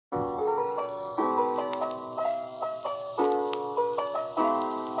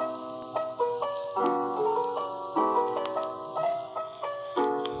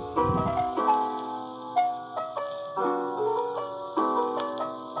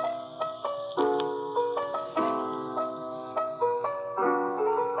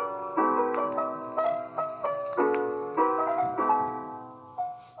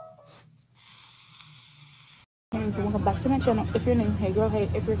friends, and welcome back to my channel. If you're new, hey girl. Hey,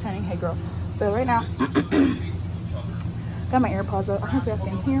 if you're returning, hey girl. So right now got my AirPods up. I hope y'all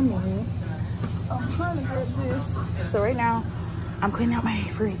can hear me. I'm trying to get this. So right now I'm cleaning out my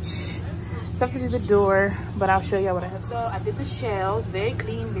fridge. Still have to do the door, but I'll show y'all what I have. So I did the shelves, very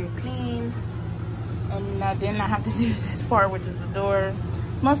clean, very clean. And then I have to do this part, which is the door.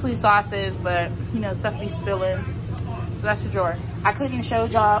 Mostly sauces, but you know, stuff be spilling. So that's the drawer. I couldn't show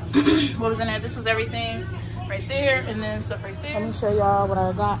y'all what was in there. This was everything right there, and then stuff right there. Let me show y'all what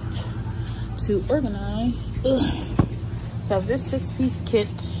I got to organize. Ugh. So I have this 6-piece kit.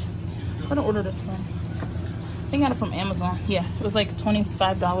 Where did I order this from? I think I got it from Amazon. Yeah, it was like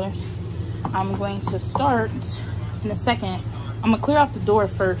 $25. I'm going to start in a second. I'm gonna clear off the door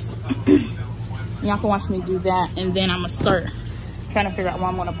first. Y'all can watch me do that, and then I'm gonna start trying to figure out where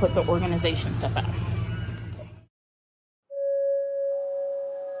I'm gonna put the organization stuff out.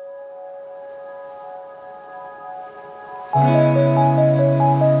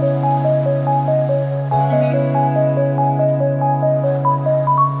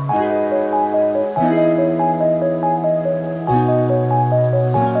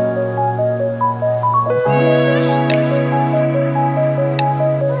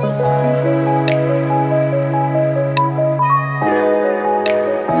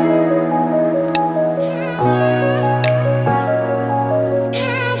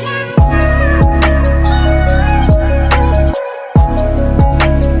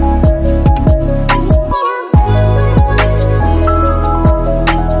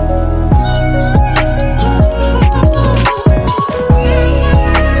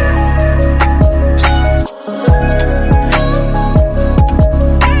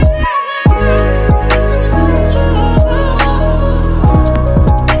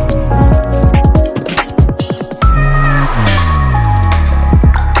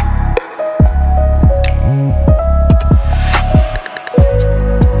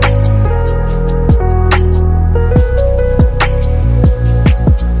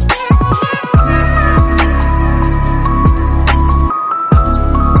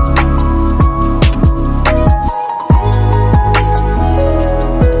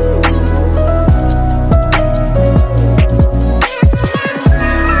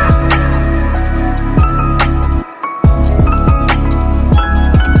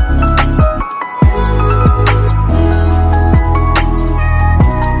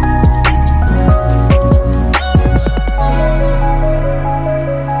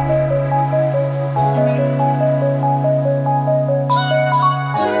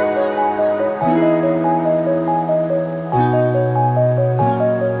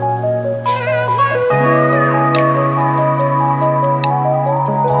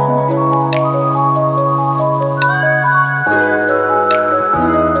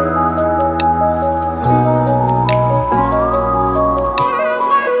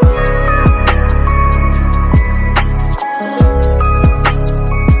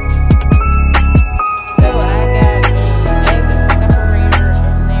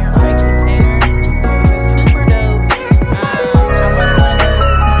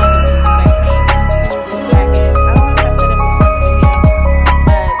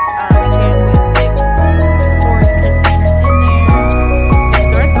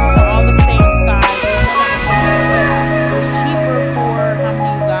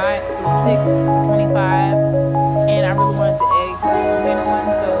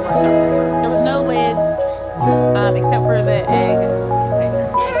 Except for the egg container.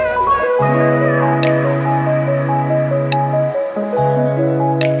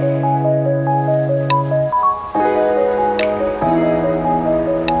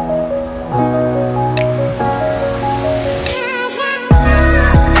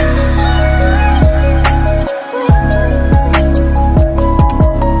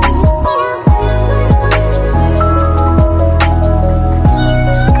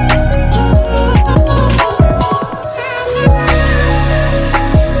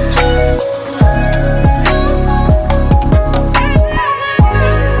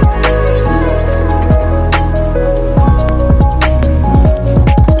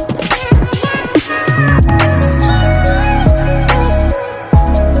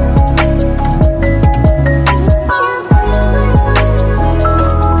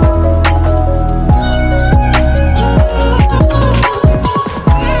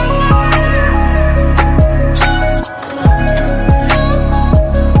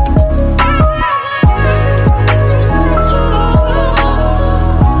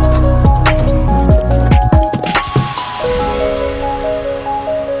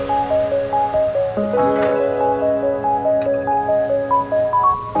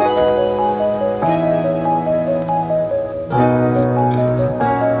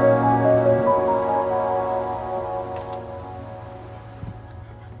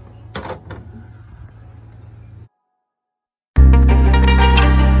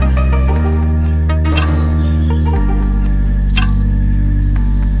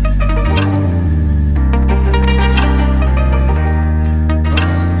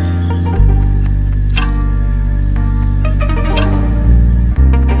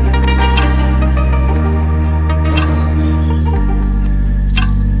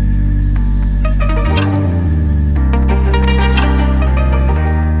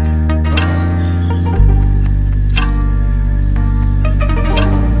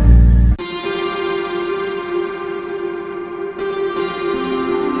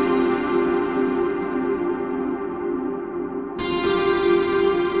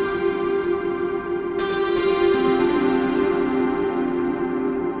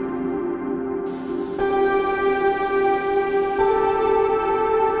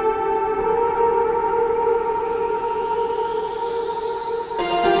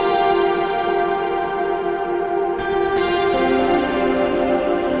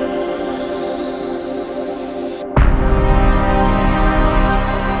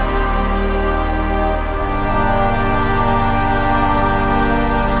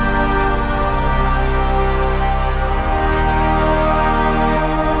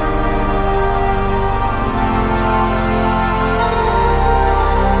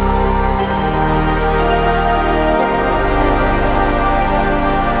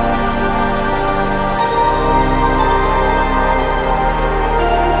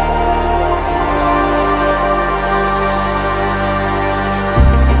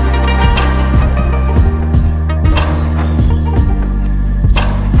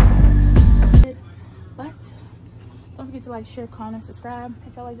 like, share, comment, subscribe.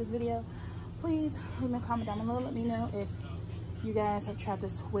 If y'all like this video, please leave me a comment down below. Let me know if you guys have tried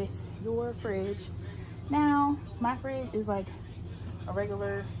this with your fridge. Now, my fridge is like a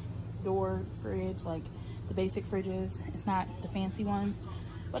regular door fridge, like the basic fridges. It's not the fancy ones,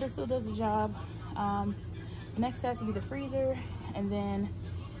 but it still does the job. The next has to be the freezer, and then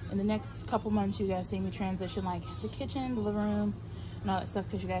in the next couple months you guys see me transition like the kitchen, the living room, and all that stuff,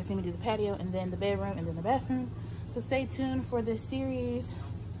 because you guys see me do the patio, and then the bedroom, and then the bathroom. So stay tuned for this series.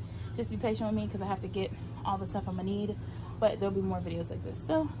 Just be patient with me because I have to get all the stuff I'm gonna need, but there'll be more videos like this.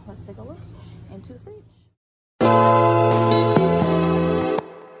 So let's take a look into the fridge.